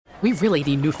We really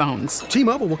need new phones.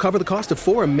 T-Mobile will cover the cost of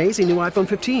 4 amazing new iPhone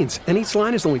 15s, and each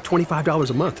line is only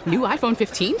 $25 a month. New iPhone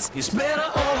 15s? It's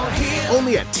better over here.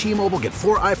 Only at T-Mobile, get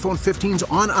 4 iPhone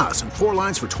 15s on us and 4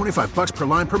 lines for $25 per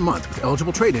line per month with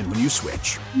eligible trade-in when you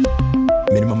switch.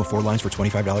 Minimum of 4 lines for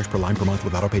 $25 per line per month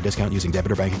with autopay discount using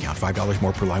debit or bank account. $5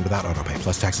 more per line without autopay,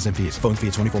 plus taxes and fees. Phone fee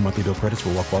at 24 monthly bill credits for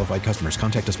well-qualified customers.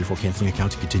 Contact us before canceling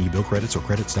account to continue bill credits or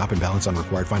credit stop and balance on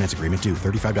required finance agreement due.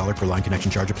 $35 per line connection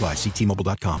charge applies. See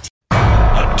T-Mobile.com.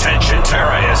 Attention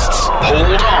terrorists.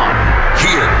 Hold on.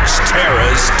 Here's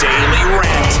Tara's Daily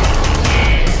Rant.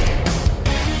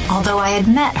 Although I had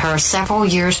met her several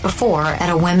years before at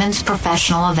a women's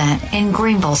professional event in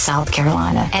Greenville, South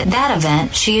Carolina. At that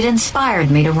event, she had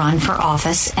inspired me to run for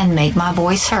office and make my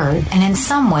voice heard. And in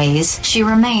some ways, she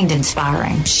remained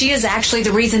inspiring. She is actually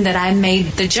the reason that I made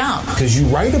the jump. Because you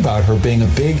write about her being a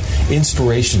big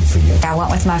inspiration for you. I went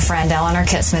with my friend Eleanor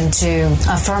Kitzman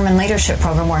to a Furman Leadership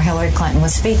Program where Hillary Clinton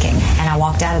was speaking. And I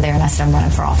walked out of there and I said, I'm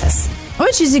running for office.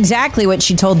 Which is exactly what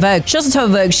she told Vogue. She also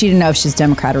told Vogue she didn't know if she's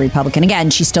Democrat or Republican. Again,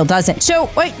 she still doesn't.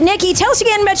 So, wait, Nikki, tell us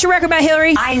again about your record about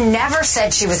Hillary. I never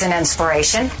said she was an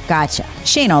inspiration. Gotcha.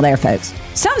 She ain't all there, folks.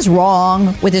 Something's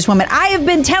wrong with this woman. I have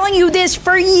been telling you this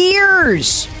for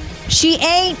years. She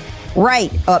ain't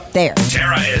right up there.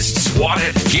 Terrorists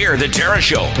wanted. Hear the Tara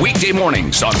Show weekday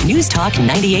mornings on News Talk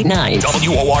 98.9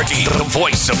 WORD, the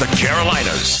voice of the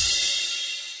Carolinas.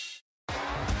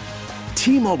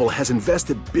 T-Mobile has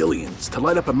invested billions to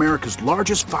light up America's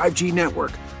largest 5G network,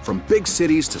 from big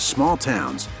cities to small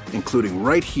towns, including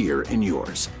right here in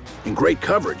yours. And great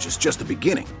coverage is just the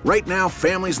beginning. Right now,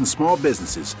 families and small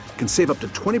businesses can save up to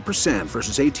 20%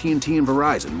 versus AT&T and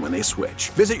Verizon when they switch.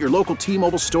 Visit your local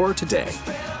T-Mobile store today.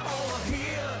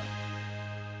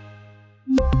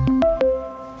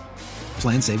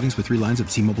 Plan savings with 3 lines of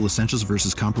T-Mobile Essentials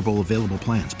versus comparable available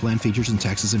plans. Plan features and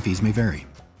taxes and fees may vary.